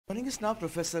Joining us now,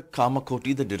 Professor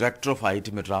Kamakoti, the Director of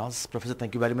IIT Madras. Professor,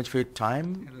 thank you very much for your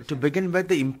time. Hello, to begin with,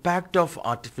 the impact of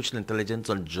artificial intelligence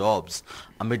on jobs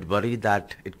amid worry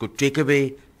that it could take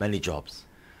away many jobs.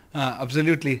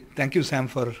 Absolutely. Thank you, Sam,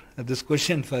 for this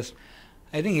question first.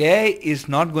 I think AI is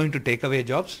not going to take away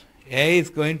jobs. AI is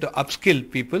going to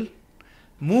upskill people,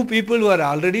 move people who are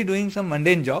already doing some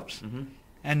mundane jobs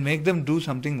and make them do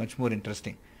something much more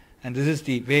interesting. And this is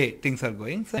the way things are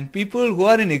going. And people who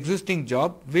are in existing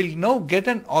job will now get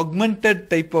an augmented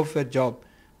type of a job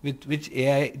with which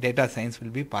AI data science will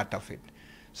be part of it.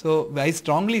 So I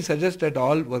strongly suggest that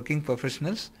all working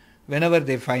professionals, whenever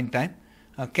they find time,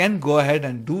 can go ahead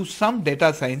and do some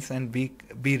data science and be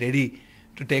ready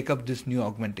to take up this new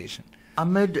augmentation.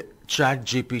 Amid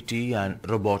ChatGPT and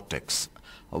robotics,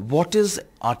 what is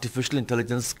artificial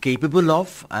intelligence capable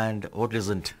of and what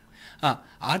isn't?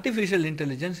 Artificial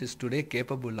intelligence is today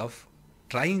capable of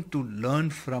trying to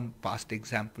learn from past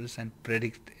examples and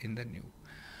predict in the new.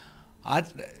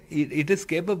 It is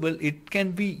capable, it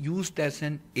can be used as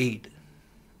an aid,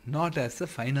 not as a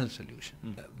final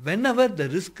solution. Whenever the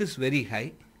risk is very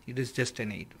high, it is just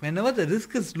an aid. Whenever the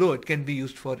risk is low, it can be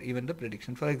used for even the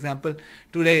prediction. For example,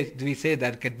 today we say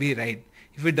that can be rain.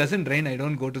 If it doesn't rain, I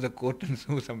don't go to the court and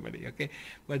sue somebody, okay?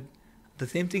 But the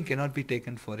same thing cannot be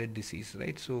taken for a disease,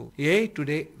 right? So AI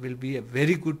today will be a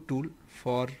very good tool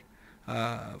for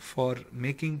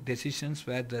making decisions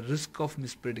where the risk of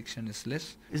misprediction is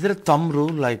less. Is there a thumb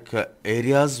rule, like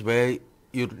areas where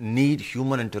you need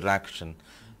human interaction,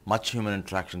 much human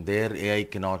interaction, there AI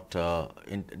cannot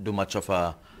do much of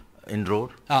a inroad?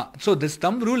 So this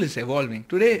thumb rule is evolving.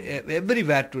 Today,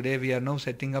 everywhere today, we are now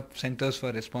setting up centers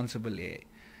for responsible AI.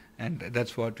 And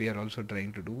that's what we are also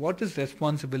trying to do. What is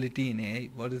responsibility in AI?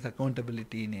 What is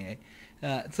accountability in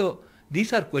AI? So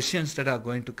these are questions that are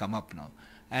going to come up now.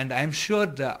 And I'm sure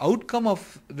the outcome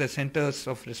of the centers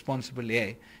of responsible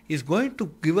AI is going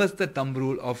to give us the thumb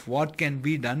rule of what can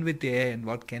be done with AI and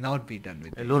what cannot be done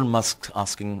with AI. Elon Musk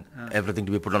asking everything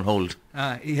to be put on hold.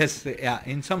 Yes, yeah,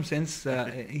 in some sense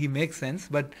he makes sense.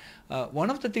 But one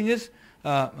of the things is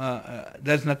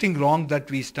there's nothing wrong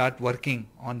that we start working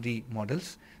on the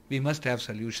models. We must have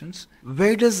solutions.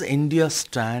 Where does India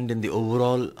stand in the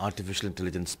overall artificial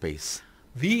intelligence space?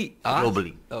 We are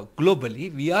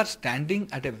globally, we are standing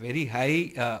at a very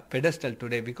high pedestal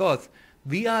today because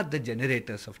we are the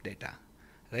generators of data,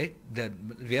 right?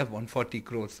 We have 140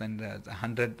 crores and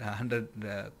 100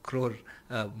 crore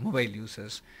mobile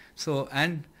users. So,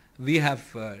 and we have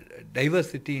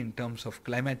diversity in terms of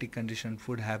climatic condition,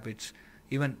 food habits,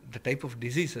 even the type of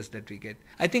diseases that we get.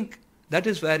 I think that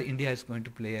is where India is going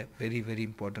to play a very, very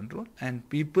important role, and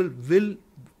people will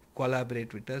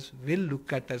collaborate with us, will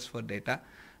look at us for data,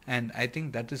 and I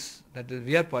think that is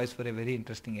we are poised for a very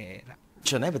interesting AI era.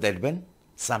 Chennai with Edwin,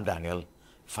 Sam Daniel,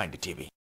 Find the TV.